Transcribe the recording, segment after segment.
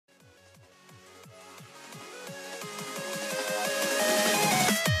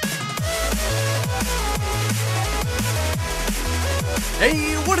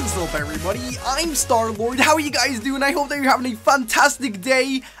up, everybody? I'm Star-Lord. How are you guys doing? I hope that you're having a fantastic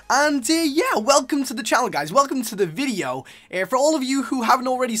day. And yeah, welcome to the channel, guys. Welcome to the video. For all of you who haven't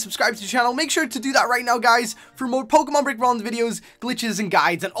already subscribed to the channel, make sure to do that right now, guys, for more Pokemon Brick Runs videos, glitches, and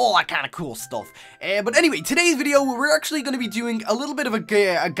guides, and all that kind of cool stuff. But anyway, today's video, we're actually going to be doing a little bit of a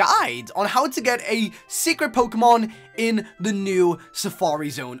guide on how to get a secret Pokemon in the new Safari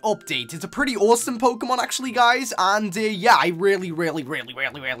Zone update. It's a pretty awesome Pokemon, actually, guys, and yeah, I really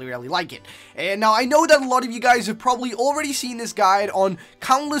like it. Now, I know that a lot of you guys have probably already seen this guide on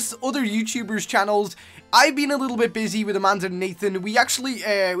countless other YouTubers' channels. I've been a little bit busy with Amanda and Nathan. We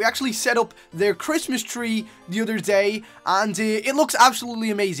actually set up their Christmas tree the other day, and it looks absolutely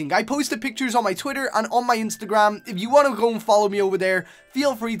amazing. I posted pictures on my Twitter and on my Instagram. If you want to go and follow me over there,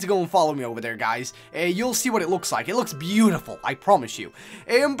 feel free to go and follow me over there, guys. You'll see what it looks like. It looks beautiful, I promise you.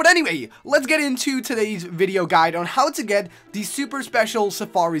 But anyway, let's get into today's video guide on how to get the super special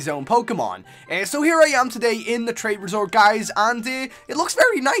Safari Zone Pokemon. So here I am today in the Trade Resort, guys, and it looks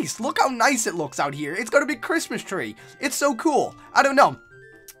very nice. Look how nice it looks out here. It's got a big Christmas tree. It's so cool. I don't know.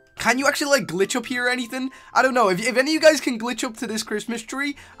 Can you actually, like, glitch up here or anything? I don't know. If any of you guys can glitch up to this Christmas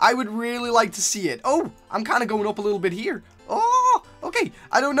tree, I would really like to see it. Oh, I'm kind of going up a little bit here. Oh, okay.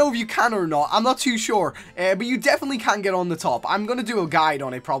 I don't know if you can or not. I'm not too sure. But you definitely can get on the top. I'm going to do a guide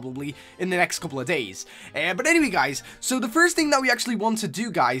on it probably in the next couple of days. But anyway, guys, so the first thing that we actually want to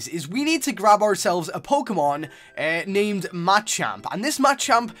do, guys, is we need to grab ourselves a Pokemon named Machamp. And this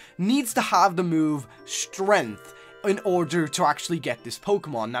Machamp needs to have the move Strength in order to actually get this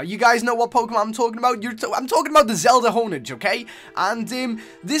Pokemon. Now, you guys know what Pokemon I'm talking about? I'm talking about the Zelda Honage, okay? And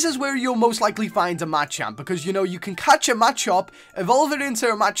this is where you'll most likely find a Machamp, because, you know, you can catch a Machop, evolve it into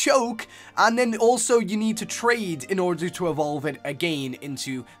a Machoke, and then also you need to trade in order to evolve it again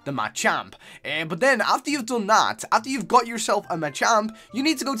into the Machamp. But then, after you've done that, after you've got yourself a Machamp, you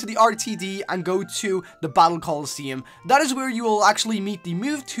need to go to the RTD and go to the Battle Coliseum. That is where you will actually meet the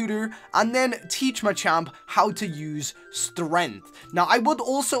move tutor and then teach Machamp how to use Strength. Now, I would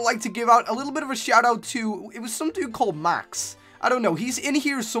also like to give out a little bit of a shout out to, it was some dude called Max. I don't know, he's in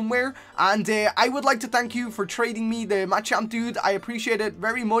here somewhere, and I would like to thank you for trading me the Machamp, dude. I appreciate it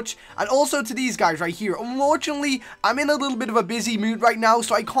very much. And also to these guys right here. Unfortunately, I'm in a little bit of a busy mood right now,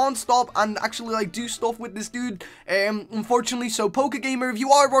 so I can't stop and actually, like, do stuff with this dude, unfortunately. So, PokeGamer, if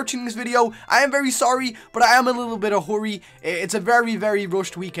you are watching this video, I am very sorry, but I am in a little bit of a hurry. It's a very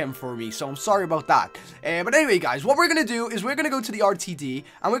rushed weekend for me, so I'm sorry about that. But anyway, guys, what we're going to do is we're going to go to the RTD,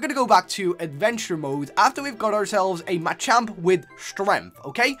 and we're going to go back to Adventure Mode after we've got ourselves a Machamp with Strength,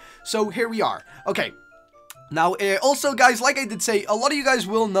 okay? So here we are. Okay. Now, also, guys, like I did say, a lot of you guys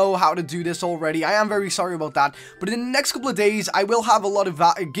will know how to do this already. I am very sorry about that. But in the next couple of days, I will have a lot of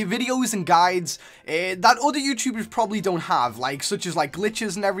videos and guides that other YouTubers probably don't have, like, such as, like,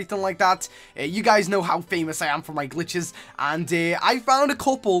 glitches and everything like that. You guys know how famous I am for my glitches. And I found a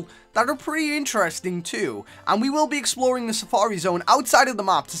couple that are pretty interesting too, and we will be exploring the Safari Zone outside of the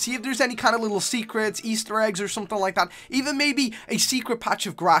map to see if there's any kind of little secrets, Easter eggs or something like that, even maybe a secret patch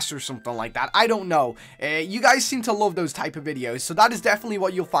of grass or something like that. I don't know. You guys seem to love those type of videos, so that is definitely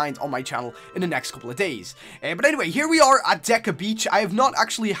what you'll find on my channel in the next couple of days. But anyway, here we are at Deca Beach. I have not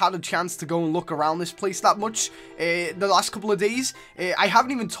actually had a chance to go and look around this place that much the last couple of days. I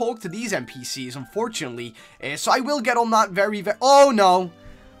haven't even talked to these NPCs, unfortunately, so I will get on that very oh no.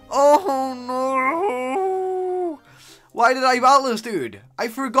 Oh no! Why did I battle this dude? I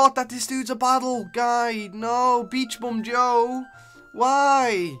forgot that this dude's a battle guide. No, Beach Bum Joe.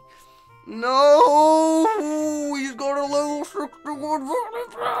 Why? No! He's got a level 61.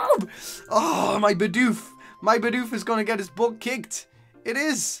 Oh, my Bidoof. My Bidoof is gonna get his butt kicked. It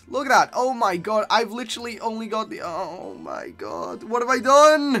is. Look at that. Oh my god. I've literally only got the... Oh my god. What have I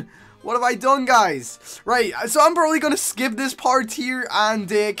done? What have I done, guys? Right, so I'm probably going to skip this part here and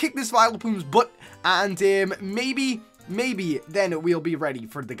kick this Vileplume's butt. And maybe then we'll be ready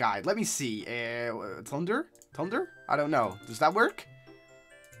for the guide. Let me see. Thunder? Thunder? I don't know. Does that work?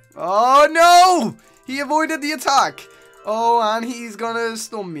 Oh, no! He avoided the attack. Oh, and he's going to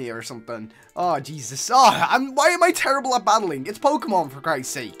stun me or something. Oh, Jesus. Oh, why am I terrible at battling? It's Pokemon, for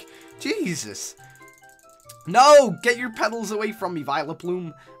Christ's sake. Jesus. No! Get your pedals away from me,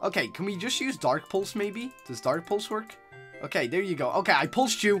 Vileplume. Okay, can we just use Dark Pulse, maybe? Does Dark Pulse work? Okay, there you go. Okay, I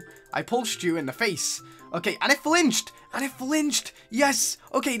pulsed you. I pulsed you in the face. Okay, and it flinched! And it flinched! Yes!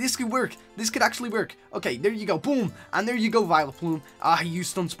 Okay, this could work. This could actually work. Okay, there you go. Boom! And there you go, Vileplume. He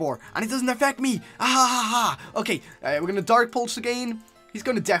used Stun Spore. And it doesn't affect me! Ah ha ha ha! Okay, we're gonna Dark Pulse again. He's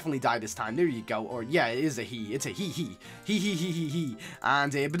gonna definitely die this time. There you go. Or, yeah, it is a he. It's a he. He.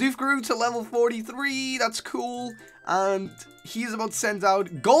 And Bidoof grew to level 43. That's cool. And he's about to send out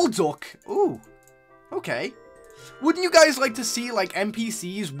Golduck. Ooh. Okay. Wouldn't you guys like to see, like,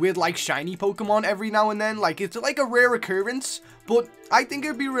 NPCs with, like, shiny Pokemon every now and then? Like, it's, like, a rare occurrence, but I think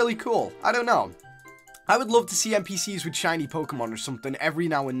it'd be really cool. I don't know. I would love to see NPCs with shiny Pokemon or something every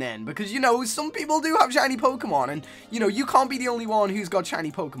now and then, because, you know, some people do have shiny Pokemon, and, you know, you can't be the only one who's got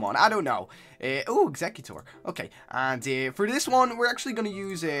shiny Pokemon. I don't know. Oh, Executor. Okay, and for this one, we're actually going to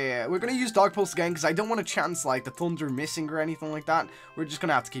use Dark Pulse again, because I don't want to chance, like, the Thunder missing or anything like that. We're just going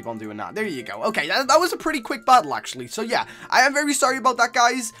to have to keep on doing that. There you go. Okay, that was a pretty quick battle, actually. So, yeah, I am very sorry about that,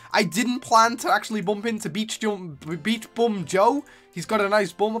 guys. I didn't plan to actually bump into Beach Bum Joe. He's got a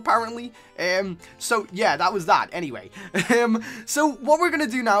nice bum, apparently. So, yeah, that was that. Anyway. So, what we're going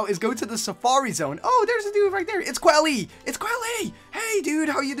to do now is go to the Safari Zone. Oh, there's a dude right there. It's Quelly. It's Quelly. Hey, dude,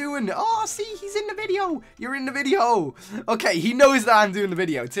 how you doing? Oh, see, he's in the video. You're in the video. Okay, he knows that I'm doing the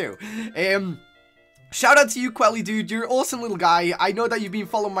video, too. Shout out to you, Quelly, dude. You're an awesome little guy. I know that you've been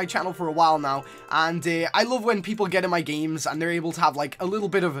following my channel for a while now, and I love when people get in my games and they're able to have, like, a little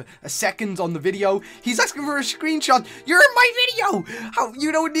bit of a second on the video. He's asking for a screenshot. You're in my video! How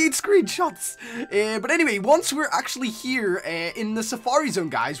you don't need screenshots. But anyway, once we're actually here in the Safari Zone,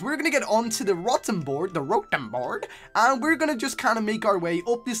 guys, we're gonna get onto the Rotom board, and we're gonna just kind of make our way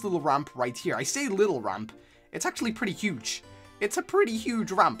up this little ramp right here. I say little ramp. It's actually pretty huge. It's a pretty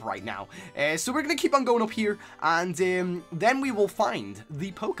huge ramp right now. So we're going to keep on going up here, and then we will find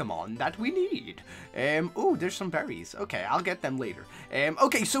the Pokemon that we need. Oh, there's some berries. Okay, I'll get them later.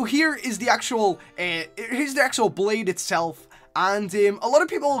 Okay, so here is the actual, blade itself, and a lot of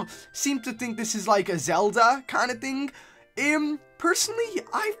people seem to think this is like a Zelda kind of thing. Personally,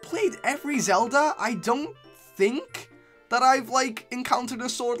 I've played every Zelda. I don't think that I've, like, encountered a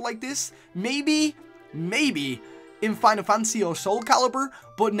sword like this. Maybe in Final Fantasy or Soul Calibur,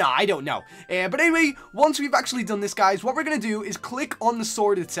 but nah, I don't know. But anyway, once we've actually done this, guys, what we're going to do is click on the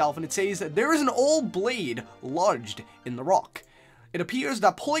sword itself, and it says that there is an old blade lodged in the rock. It appears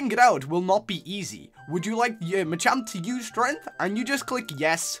that pulling it out will not be easy. Would you like Machamp to use strength? And you just click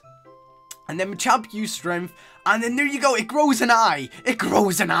yes. And then Machamp use strength, and then there you go, it grows an eye. It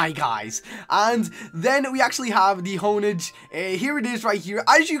grows an eye, guys. And then we actually have the Honedge. Here it is right here.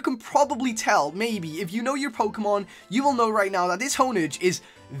 As you can probably tell, maybe, if you know your Pokemon, you will know right now that this Honedge is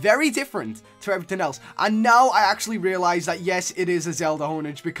very different to everything else. And now I actually realize that, yes, it is a Zelda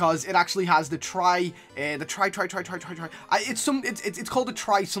Honedge, because it actually has the it's called a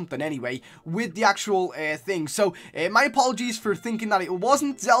try something anyway, with the actual thing. So, my apologies for thinking that it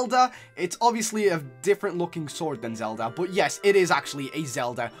wasn't Zelda. It's obviously a different looking sword than Zelda, but yes, it is actually a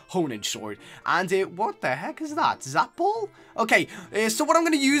Zelda Honedge sword. And what the heck is that? Zap Ball? Okay, so what I'm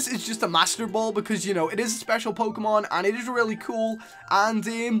going to use is just a Master Ball, because, you know, it is a special Pokemon, and it is really cool, and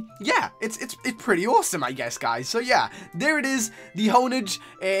yeah, it's pretty awesome, I guess, guys. So yeah, there it is, the Honedge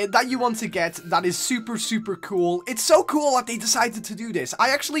that you want to get. That is super cool. It's so cool that they decided to do this. I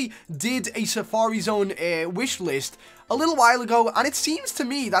actually did a Safari Zone wish list a little while ago, and it seems to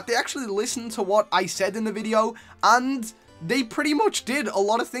me that they actually listened to what I said in the video, and they pretty much did a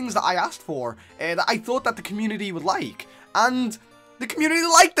lot of things that I asked for, that I thought that the community would like, and the community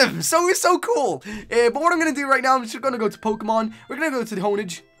liked them, so it's so cool. But what I'm going to do right now, I'm just going to go to Pokemon. We're going to go to the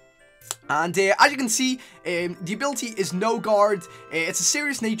Honedge. And as you can see, the ability is no guard. It's a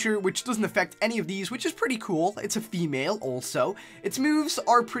serious nature, which doesn't affect any of these, which is pretty cool. It's a female also. Its moves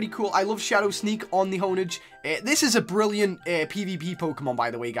are pretty cool. I love Shadow Sneak on the Honedge. This is a brilliant PvP Pokemon,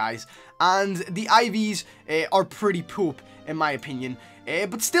 by the way, guys. And the IVs are pretty poop, in my opinion.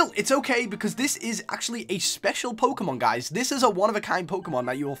 But still, it's okay, because this is actually a special Pokemon, guys. This is a one-of-a-kind Pokemon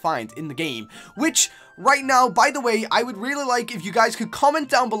that you will find in the game, which, right now, by the way, I would really like if you guys could comment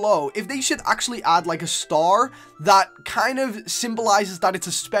down below if they should actually add, like, a star that kind of symbolizes that it's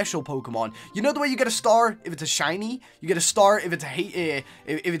a special Pokemon. You know the way you get a star if it's a shiny? You get a star if it's if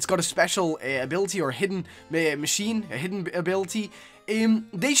it's got a special ability or a hidden machine, a hidden ability.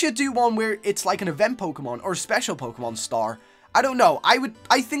 They should do one where it's like an event Pokemon or a special Pokemon star. I don't know.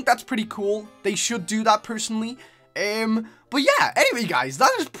 I think that's pretty cool. They should do that personally. But yeah, anyway, guys,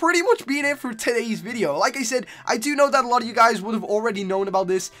 that has pretty much been it for today's video. Like I said, I do know that a lot of you guys would have already known about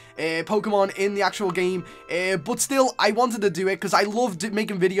this Pokemon in the actual game, but still, I wanted to do it because I love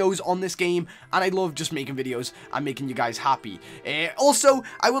making videos on this game, and I love just making videos and making you guys happy. Also,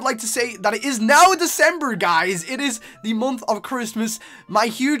 I would like to say that it is now December, guys. It is the month of Christmas. My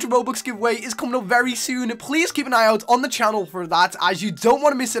huge Robux giveaway is coming up very soon. Please keep an eye out on the channel for that, as you don't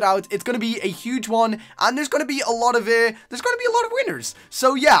want to miss it out. It's going to be a huge one, and there's going to be a lot of there's going to be a lot of winners.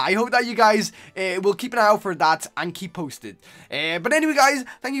 So yeah, I hope that you guys will keep an eye out for that and keep posted. But anyway, guys,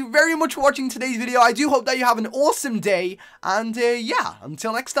 thank you very much for watching today's video. I do hope that you have an awesome day. And yeah,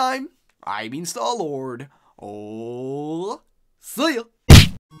 until next time, I've been StarLord. Oh, see ya.